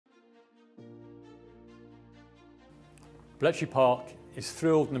Bletchley Park is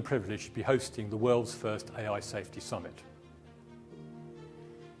thrilled and privileged to be hosting the world's first AI Safety Summit.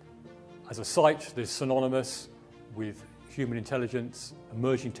 As a site that is synonymous with human intelligence,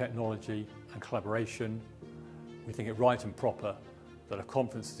 emerging technology and collaboration, we think it right and proper that a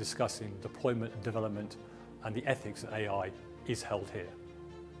conference discussing deployment and development and the ethics of AI is held here.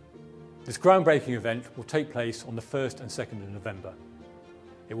 This groundbreaking event will take place on the 1st and 2nd of November.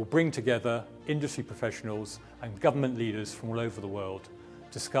 It will bring together industry professionals and government leaders from all over the world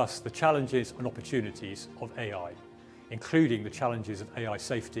to discuss the challenges and opportunities of AI, including the challenges of AI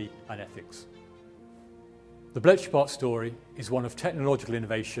safety and ethics. The Bletchley Park story is one of technological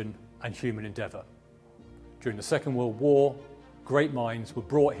innovation and human endeavour. During the Second World War, great minds were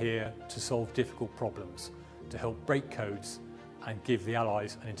brought here to solve difficult problems, to help break codes and give the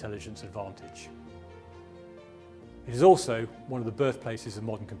Allies an intelligence advantage. It is also one of the birthplaces of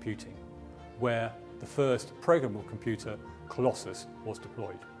modern computing, where the first programmable computer, Colossus, was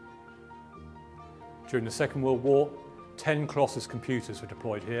deployed. During the Second World War, 10 Colossus computers were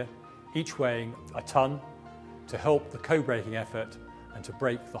deployed here, each weighing a ton, to help the code-breaking effort and to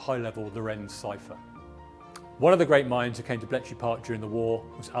break the high-level Lorenz Cypher. One of the great minds who came to Bletchley Park during the war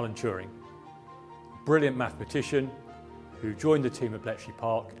was Alan Turing, a brilliant mathematician who joined the team at Bletchley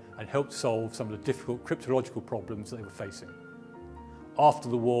Park and helped solve some of the difficult cryptological problems that they were facing. After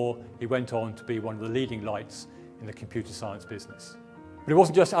the war, he went on to be one of the leading lights in the computer science business. But it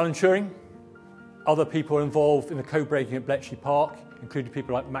wasn't just Alan Turing. Other people involved in the code breaking at Bletchley Park included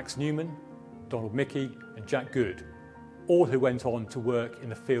people like Max Newman, Donald Mickey and Jack Good, all who went on to work in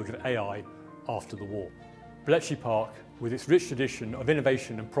the field of AI after the war. Bletchley Park, with its rich tradition of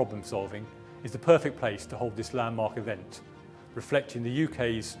innovation and problem solving, is the perfect place to hold this landmark event, reflecting the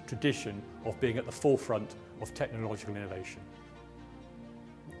UK's tradition of being at the forefront of technological innovation.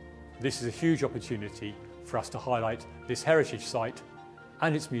 This is a huge opportunity for us to highlight this heritage site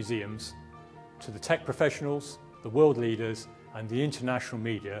and its museums to the tech professionals, the world leaders and the international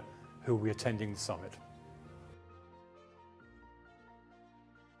media who will be attending the summit.